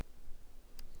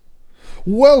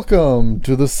Welcome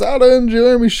to the Sari and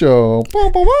Jeremy Show. Bah,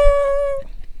 bah, bah.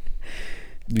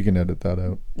 You can edit that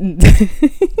out.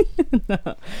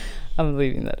 No, I'm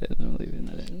leaving that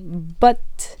in.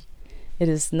 But it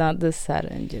is not the Sari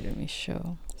and Jeremy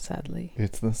Show, sadly.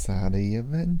 It's the Sari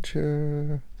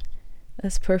Adventure.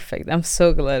 That's perfect. I'm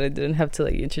so glad I didn't have to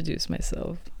introduce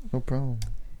myself. No problem.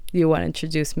 You want to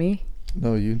introduce me?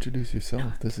 No, you introduce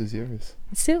yourself. This is yours.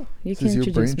 Still, you can This is your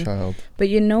introduce me. brainchild. But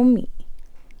you know me.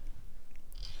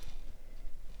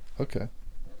 Okay.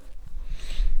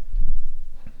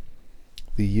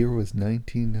 The year was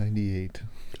 1998.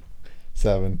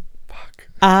 7. Fuck.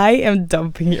 I am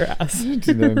dumping your ass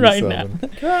right now.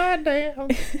 God damn.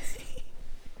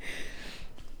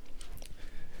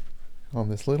 On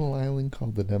this little island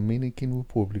called the Dominican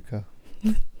Republica.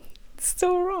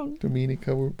 Still wrong.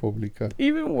 Dominica Republica.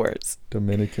 Even worse.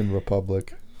 Dominican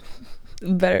Republic.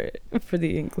 Better for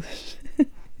the English.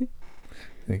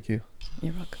 Thank you.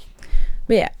 You're welcome.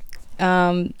 But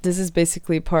yeah, this is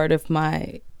basically part of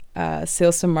my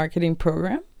sales and marketing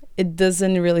program. It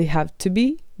doesn't really have to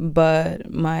be,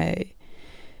 but my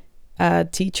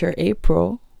teacher,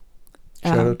 April.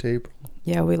 Shout out to April.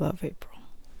 Yeah, we love April.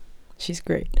 She's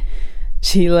great.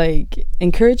 She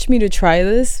encouraged me to try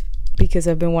this because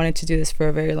I've been wanting to do this for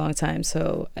a very long time.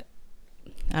 So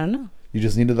I don't know. You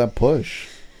just needed that push.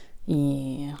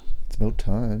 Yeah. It's about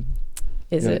time.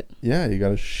 Is it? Yeah, you got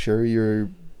to share your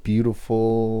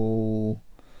beautiful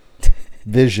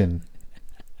vision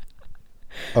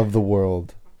of the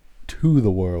world to the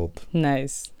world.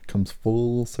 Nice. It comes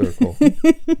full circle.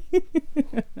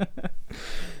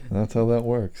 That's how that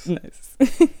works. Nice.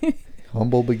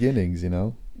 Humble beginnings, you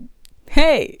know.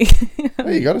 Hey.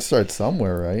 Hey, you got to start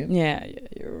somewhere, right? Yeah,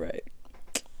 you're right.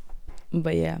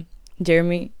 But yeah,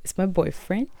 Jeremy is my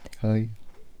boyfriend. Hi.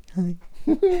 Hi.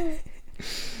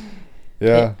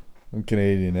 Yeah, I'm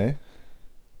Canadian, eh?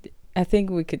 I think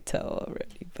we could tell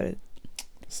already, but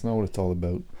It's not what it's all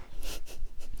about.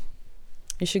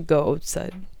 you should go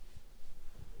outside.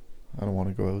 I don't want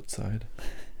to go outside.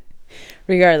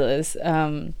 Regardless,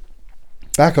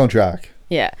 Back on track.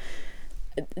 yeah.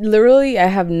 Literally, I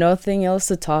have nothing else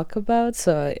to talk about,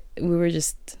 so we were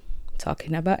just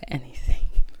talking about anything.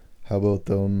 How about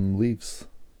them Leafs?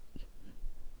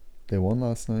 They won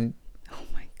last night. Oh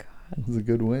my god. It was a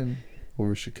good win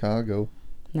over Chicago.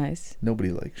 Nice. Nobody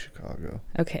likes Chicago.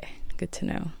 Okay, good to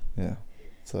know. Yeah,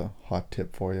 it's a hot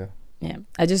tip for you. Yeah,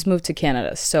 I just moved to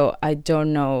Canada, so I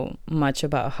don't know much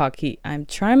about hockey. I'm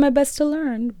trying my best to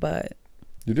learn, but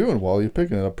You're doing well. You're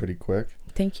picking it up pretty quick.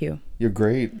 thank you. You're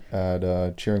great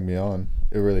at cheering me on.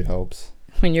 It really helps.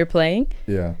 When you're playing,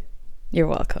 Yeah, you're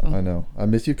welcome. I know. I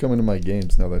miss you coming to my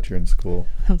games now that you're in school.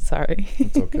 I'm sorry.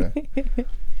 It's okay.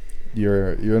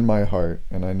 You're in my heart,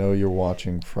 and I know you're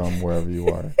watching from wherever you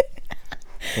are.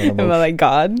 Am I like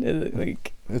God? Is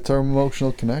it It's our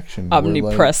emotional connection. We're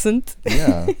omnipresent?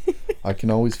 yeah, I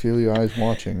can always feel your eyes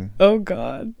watching. Oh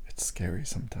God. It's scary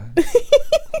sometimes.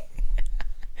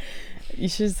 You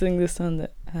should sing the song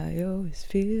that I always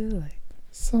feel like.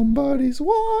 Somebody's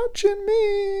watching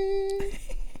me.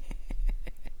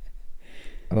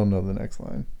 I don't know the next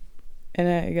line. And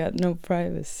I got no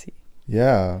privacy.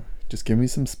 Yeah, just give me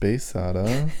some space,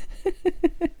 Sada.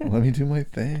 Let me do my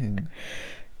thing.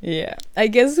 Yeah. I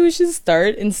guess we should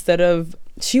start instead of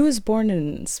she was born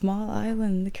in a small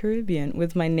island in the Caribbean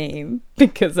with my name,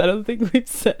 because I don't think we've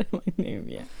said my name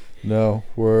yet. No,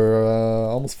 we're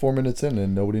almost 4 minutes in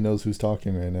and nobody knows who's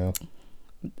talking right now.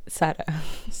 Sara.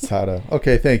 Sada.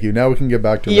 Okay, thank you. Now we can get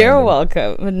back to You're random.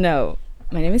 welcome. But no,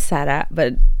 my name is Sara,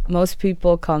 but most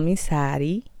people call me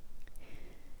Sari.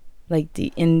 Like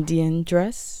the Indian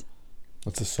dress.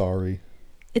 What's a sari?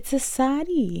 It's a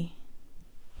sari.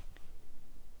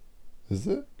 Is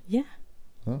it? Yeah.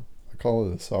 Oh, I call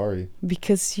it a sari.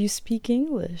 Because you speak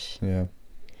English. Yeah.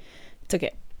 It's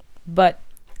okay. But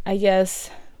I guess,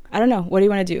 I don't know. What do you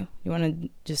want to do? You want to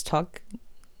just talk,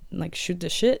 shoot the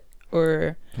shit?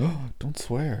 Or Don't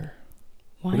swear.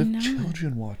 why What if not?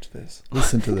 children watch this?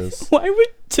 Listen to this. Why would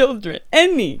children,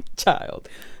 any child,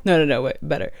 no, wait,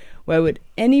 better. Why would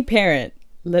any parent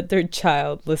let their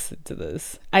child listen to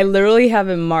this? I literally have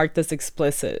it marked as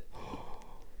explicit.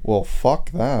 Well,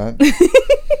 fuck that.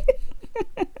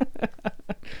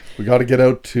 We got to get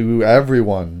out to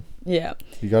everyone. Yeah.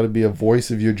 You got to be a voice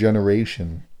of your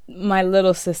generation. My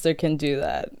little sister can do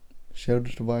that. Shout out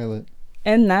to Violet.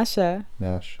 And Nasha.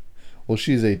 Nash. Well,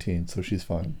 she's 18, so she's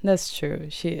fine. That's true.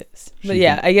 She is. She But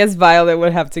yeah, I guess Violet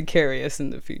would have to carry us in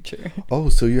the future. Oh,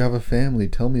 so you have a family.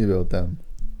 Tell me about them.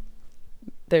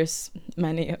 There's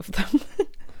many of them.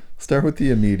 Start with the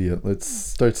immediate. Let's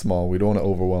start small. We don't want to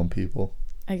overwhelm people.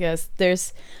 I guess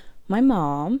there's my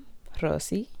mom,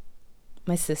 Rosie,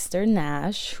 my sister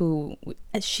Nash, who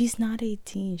she's not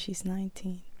 18, she's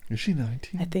 19. Is she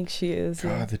 19? I think she is. God,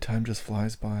 Yeah. the time just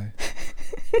flies by.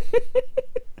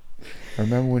 I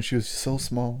remember when she was so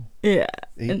small. Yeah.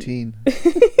 18.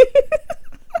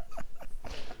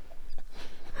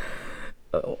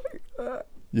 Oh my god.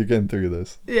 You're getting through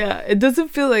this. Yeah, it doesn't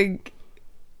feel like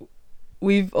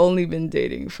we've only been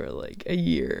dating for like a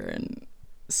year and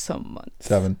some months.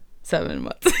 7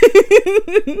 months.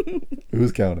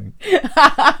 Who's counting?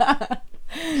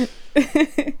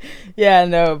 Yeah,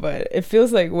 no, but it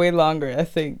feels like way longer, I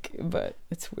think, but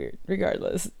it's weird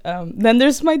regardless. Then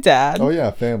there's my dad. Oh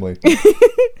yeah, family.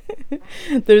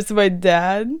 There's my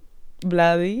dad,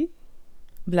 Vladimir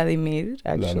actually, but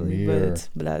Vladimir. it's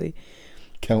Vladi.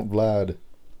 Count Vlad.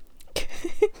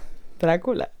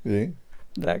 Dracula. Yeah.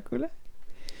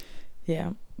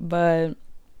 Yeah, but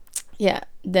yeah,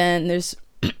 then there's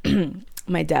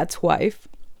my dad's wife,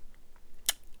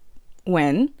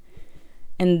 Wen,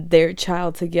 and their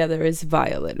child together is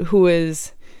Violet, who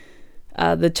is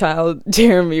the child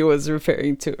Jeremy was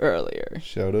referring to earlier.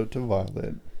 Shout out to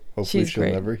Violet. Hopefully she'll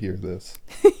great. never hear this.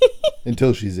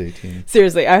 Until she's 18.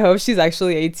 Seriously, I hope she's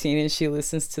actually 18 and she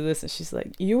listens to this and she's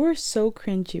like, you were so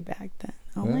cringy back then.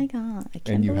 Oh Yeah. my god. I can't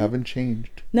And you believe-" haven't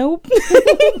changed. Nope.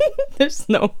 There's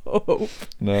no hope.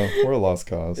 No, we're a lost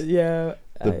cause. Yeah,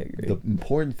 I agree. The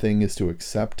important thing is to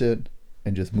accept it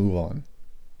and just move on.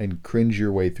 And cringe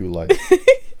your way through life.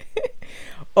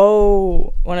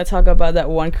 Oh, want to talk about that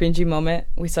one cringy moment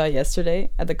we saw yesterday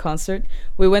at the concert?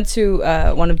 We went to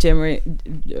one of Jeremy.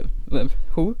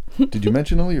 Who? Did you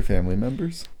mention all your family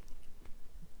members?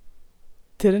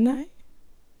 Didn't I?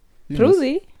 You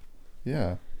Truly?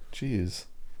 Yeah. Jeez.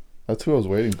 That's who I was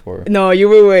waiting for. No, you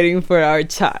were waiting for our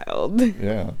child.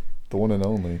 Yeah. The one and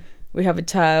only. We have a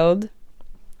child.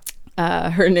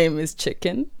 Her name is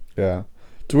Chicken. Yeah.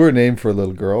 It's a weird name for a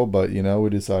little girl, but, you know, we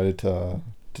decided to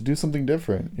do something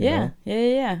different. You know?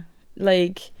 Yeah.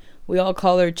 Like, we all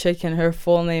call her Chicken. Her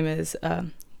full name is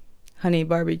Honey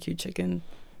Barbecue Chicken.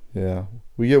 Yeah.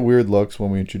 We get weird looks when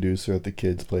we introduce her at the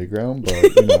kids' playground,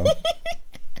 but, you know,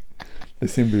 they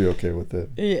seem to be okay with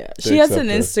it. Yeah. They She has accept an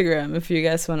her. Instagram if you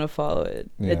guys want to follow it.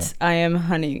 Yeah. It's I am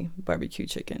Honey Barbecue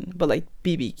Chicken, but like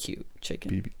BBQ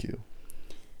Chicken. BBQ.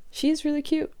 She's really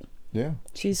cute. Yeah.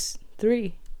 She's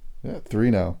 3. Yeah.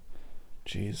 3 now.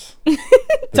 Jeez.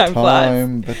 Time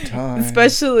flies. The time.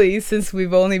 Especially since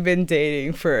we've only been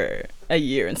dating for a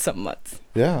year and some months.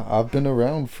 Yeah. I've been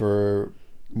around for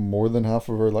more than half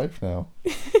of her life now.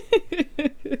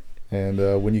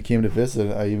 And when you came to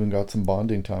visit, I even got some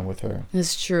bonding time with her.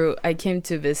 It's true. I came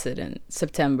to visit in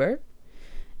September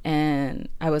and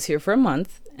I was here for a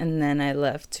month and then I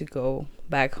left to go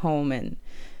back home and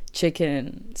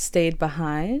Chicken stayed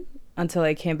behind until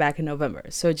I came back in November.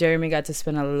 So Jeremy got to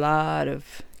spend a lot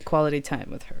of quality time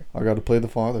with her. I got to play the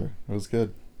father. It was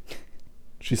good.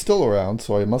 She's still around,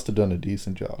 so I must have done a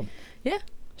decent job. Yeah,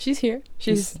 she's here.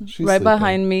 She's right sleeping.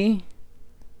 behind me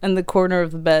in the corner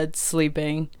of the bed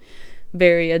sleeping.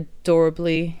 Very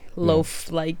adorably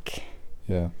loaf-like.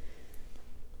 Yeah.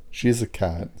 She's a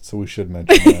cat, so we should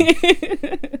mention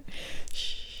that.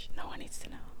 Shh, no one needs to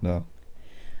know. No.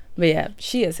 But yeah,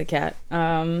 she is a cat.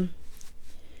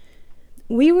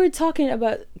 We were talking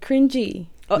about cringy.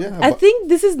 Yeah, I but- think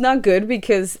this is not good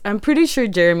because I'm pretty sure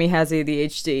Jeremy has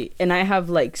ADHD and I have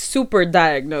like super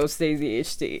diagnosed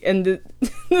ADHD and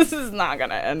this is not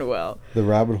gonna end well. The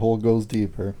rabbit hole goes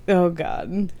deeper. Oh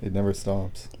god, It never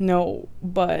stops. no.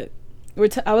 But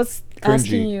I was Cringy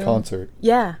asking you. concert.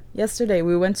 Yeah, yesterday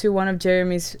we went to one of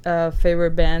Jeremy's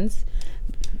favorite bands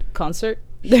concert.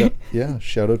 Yeah,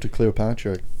 shout out to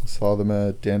Cleopatra. Saw them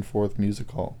at Danforth Music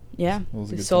Hall. Yeah, It was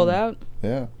a we good sold time. out.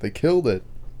 Yeah, they killed it.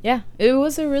 Yeah, it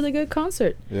was a really good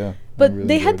concert. Yeah. I But really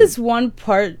they had enjoyed this it. one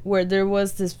part where there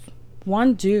was this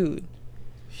one dude.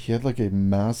 He had like a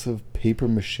massive paper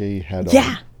mache head on.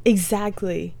 Yeah,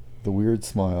 exactly. The weird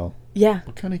smile. Yeah,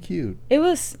 But kind of cute. it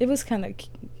was kind of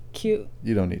cute.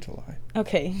 You don't need to lie.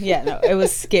 Okay, yeah, no, it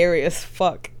was scary as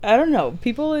fuck. I don't know,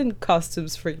 people in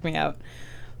costumes freak me out.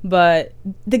 But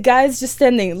the guy's just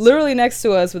standing literally next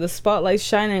to us with a spotlight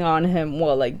shining on him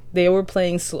while like they were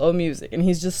playing slow music and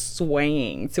he's just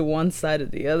swaying to one side or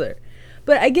the other.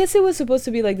 But I guess it was supposed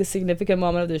to be like the significant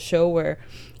moment of the show where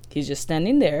he's just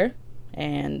standing there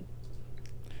and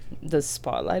the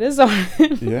spotlight is on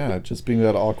him. Yeah, just being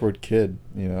that awkward kid,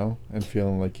 you know, and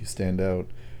feeling like you stand out.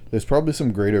 There's probably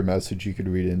some greater message you could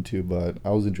read into, but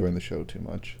I was enjoying the show too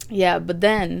much. Yeah, but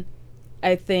then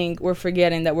I think we're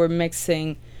forgetting that we're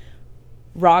mixing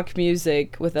rock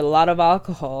music with a lot of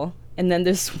alcohol, and then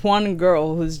there's one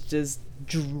girl who's just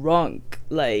drunk,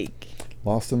 like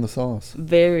Lost in the sauce.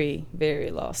 Very, very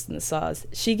lost in the sauce.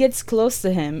 She gets close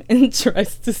to him and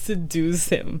tries to seduce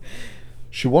him.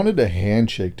 She wanted a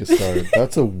handshake to start.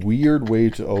 That's a weird way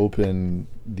to open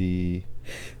the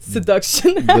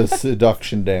Seduction. the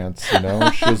seduction dance, you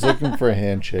know? She was looking for a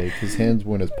handshake. His hands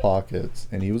were in his pockets,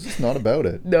 and he was just not about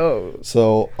it. No.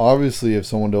 So, obviously, if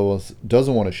someone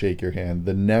doesn't want to shake your hand,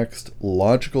 the next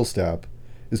logical step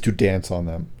is to dance on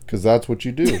them, because that's what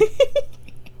you do.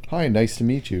 Hi, nice to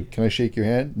meet you. Can I shake your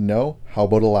hand? No? How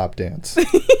about a lap dance?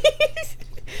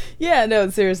 Yeah, no,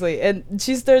 seriously. And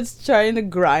she starts trying to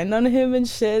grind on him and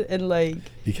shit, and like...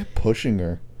 He kept pushing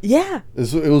her. Yeah.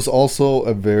 It was also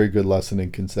a very good lesson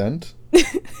in consent,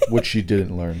 which she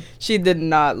didn't learn. She did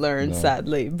not learn, No.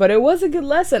 sadly. But it was a good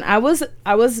lesson. I was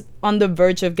on the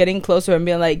verge of getting closer and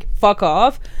being like, fuck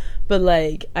off. But,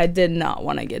 like, I did not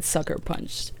want to get sucker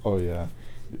punched. Oh, yeah.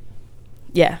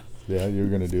 Yeah. Yeah, you were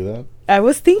going to do that? I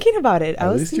was thinking about it.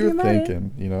 At least you were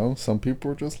thinking, you know? Some people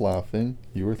were just laughing.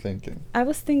 You were thinking. I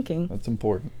was thinking. That's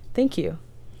important. Thank you.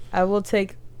 I will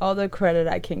take all the credit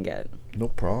I can get. No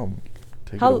problem.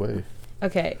 Take it How- away.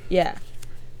 Okay, yeah.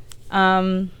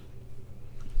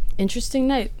 Interesting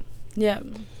night. Yeah.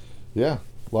 Yeah,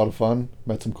 a lot of fun.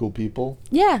 Met some cool people.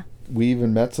 Yeah. We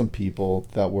even met some people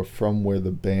that were from where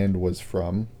the band was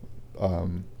from.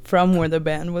 From where the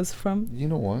band was from. You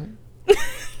know what?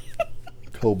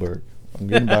 Coburg. I'm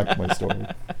getting back to my story.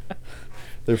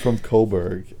 They're from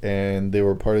Coburg, and they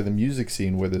were part of the music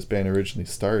scene where this band originally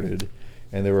started,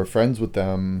 and they were friends with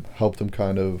them, helped them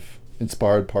kind of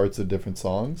inspired parts of different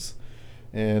songs,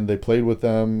 and they played with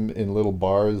them in little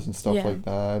bars and stuff Yeah. like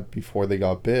that before they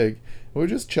got big. We were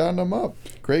just chatting them up.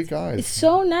 Great guys. It's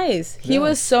so nice. He Yeah.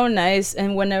 was so nice,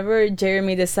 and whenever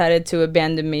Jeremy decided to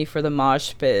abandon me for the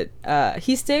mosh pit,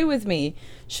 he stayed with me,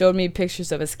 showed me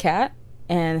pictures of his cat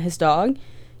and his dog,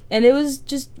 and it was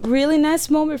just really nice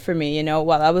moment for me, you know,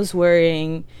 while I was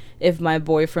worrying if my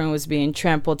boyfriend was being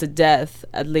trampled to death,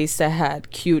 at least I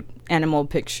had cute animal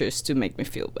pictures to make me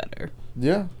feel better.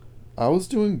 Yeah, I was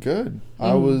doing good.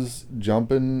 I was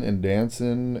jumping and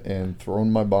dancing and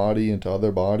throwing my body into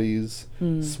other bodies,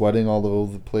 sweating all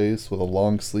over the place with a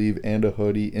long sleeve and a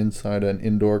hoodie inside an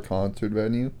indoor concert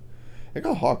venue. It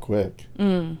got hot quick,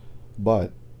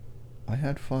 but I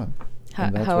had fun.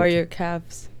 And that's How what are you- your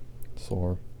calves?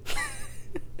 Sore.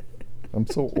 I'm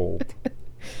so old.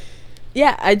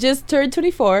 Yeah, I just turned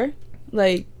 24,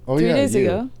 like Oh, 3 yeah, days you.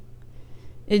 ago.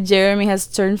 And Jeremy has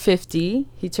turned 50.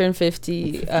 He turned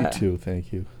 50. 52,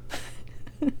 thank you.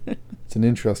 It's an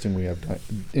interesting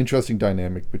interesting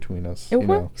dynamic between us. It you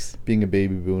know, works. being a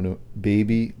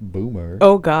baby boomer.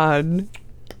 Oh, God.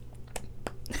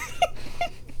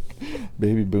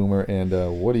 Baby boomer, and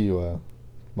what are you,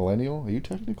 millennial? Are you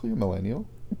technically a millennial?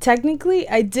 Technically,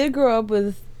 I did grow up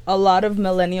with a lot of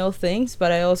millennial things,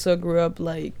 but I also grew up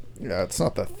like... Yeah, it's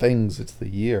not the things, it's the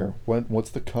year. What's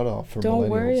the cutoff for Don't millennials?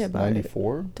 worry about it.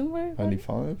 94? Don't worry about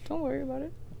 95? it. Don't worry about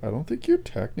it. I don't think you're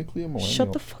technically a millennial.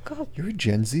 Shut the fuck up. You're a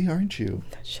Gen Z, aren't you?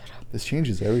 Shut up. This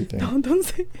changes everything. No, don't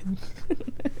say it.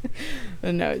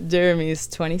 But no, Jeremy is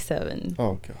 27.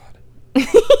 Oh, God.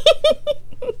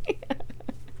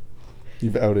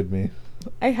 You've outed me.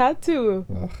 I had to.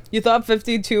 Ugh. You thought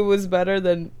 52 was better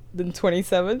than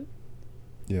 27?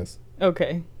 Yes.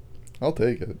 Okay. I'll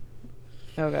take it.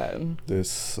 Oh, God.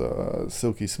 This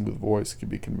silky smooth voice could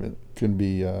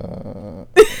be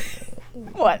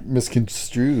What?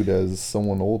 misconstrued as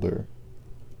someone older.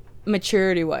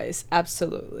 Maturity wise,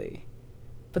 absolutely.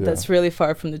 But Yeah. that's really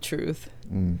far from the truth.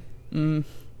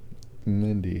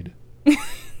 Indeed.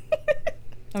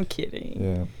 I'm kidding.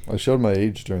 Yeah. I showed my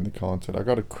age during the concert. I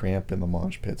got a cramp in the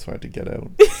mosh pit, so I had to get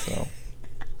out. So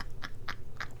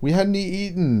we hadn't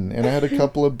eaten, and I had a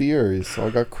couple of beers, so I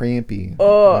got crampy. I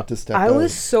Oh, had to step I out.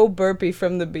 was so burpy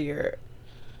from the beer.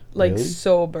 Like, Really?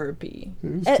 so burpy.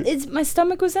 It was It's my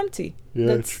stomach was empty. Yeah,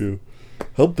 That's- true.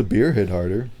 Help the beer hit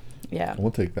harder. Yeah,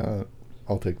 I'll take that.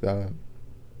 I'll take that.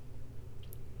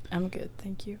 I'm good.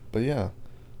 Thank you. But yeah,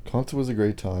 concert was a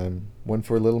great time. Went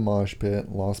for a little mosh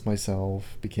pit, lost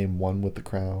myself, became one with the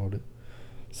crowd.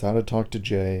 Sat to talk to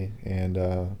Jay, and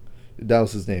that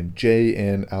was his name, Jay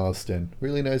and Alliston.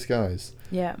 Really nice guys.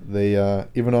 Yeah. They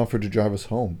even offered to drive us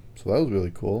home, so that was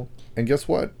really cool. And guess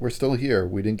what? We're still here.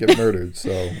 We didn't get murdered, so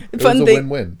it Fun was a thing-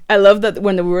 win-win. I love that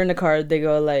when we were in the car, they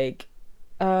go like,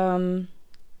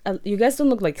 you guys don't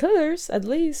look like killers, at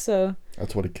least, so...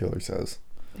 That's what a killer says.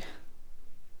 It's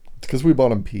because we bought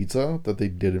them pizza that they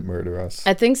didn't murder us.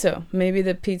 I think so. Maybe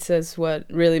the pizza is what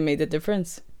really made the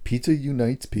difference. Pizza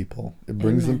unites people. It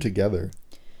brings them Amen. together.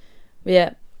 But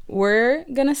yeah, we're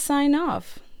gonna sign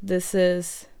off. This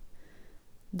is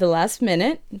the last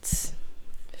minute. It's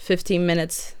 15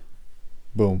 minutes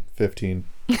Boom, 15.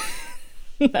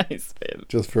 Nice, babe.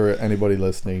 Just for anybody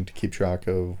listening to keep track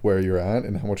of where you're at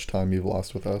and how much time you've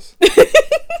lost with us.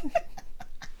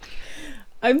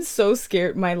 I'm so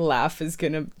scared my laugh is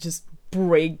gonna just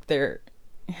break their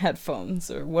headphones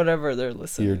or whatever they're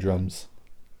listening. Eardrums.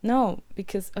 No,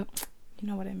 because you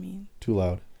know what I mean. Too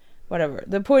loud. Whatever.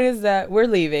 The point is that we're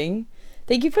leaving.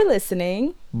 Thank you for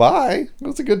listening. Bye. It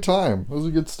was a good time. It was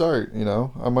a good start, you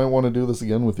know. I might want to do this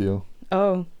again with you.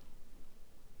 Oh.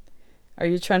 Are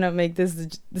you trying to make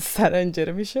this the Sara and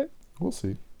Jeremy show? We'll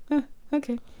see.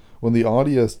 Okay. When the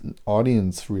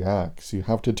audience reacts, you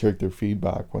have to take their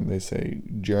feedback. When they say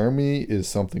Jeremy is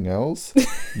something else,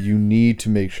 you need to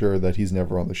make sure that he's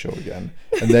never on the show again.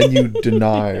 And then you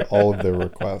deny all of their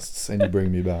requests and you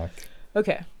bring me back.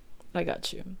 Okay. I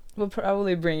got you. We'll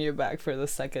probably bring you back for the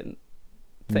second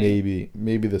thing.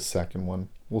 Maybe the second one.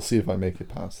 We'll see if I make it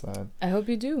past that. I hope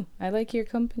you do. I like your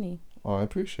company. Oh, I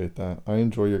appreciate that. I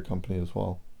enjoy your company as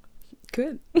well.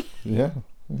 Good. Yeah,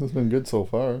 it's been good so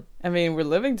far. I mean, we're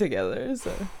living together,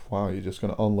 so. Wow, you're just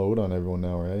gonna unload on everyone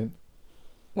now, right?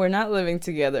 We're not living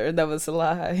together. That was a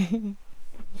lie.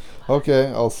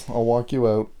 Okay, I'll walk you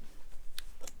out.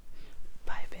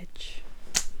 Bye, bitch.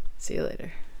 See you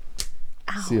later.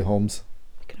 Ow. See you, Holmes.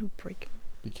 You're gonna break.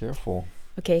 Be careful.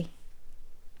 Okay.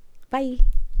 Bye.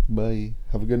 Bye.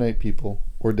 Have a good night, people.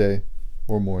 Or day.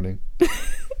 Or morning.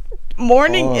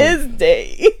 Morning is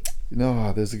day.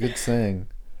 No, there's a good saying.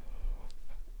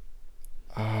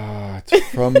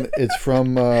 It's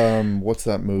from what's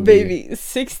that movie? Baby,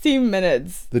 16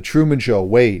 minutes. The Truman Show.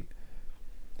 Wait.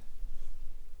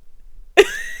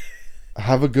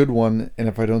 Have a good one, and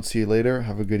if I don't see you later,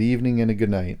 have a good evening and a good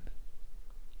night.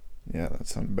 Yeah, that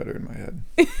sounded better in my head.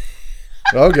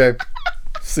 Okay.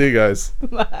 See you guys.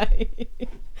 Bye.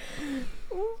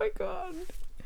 Oh my god.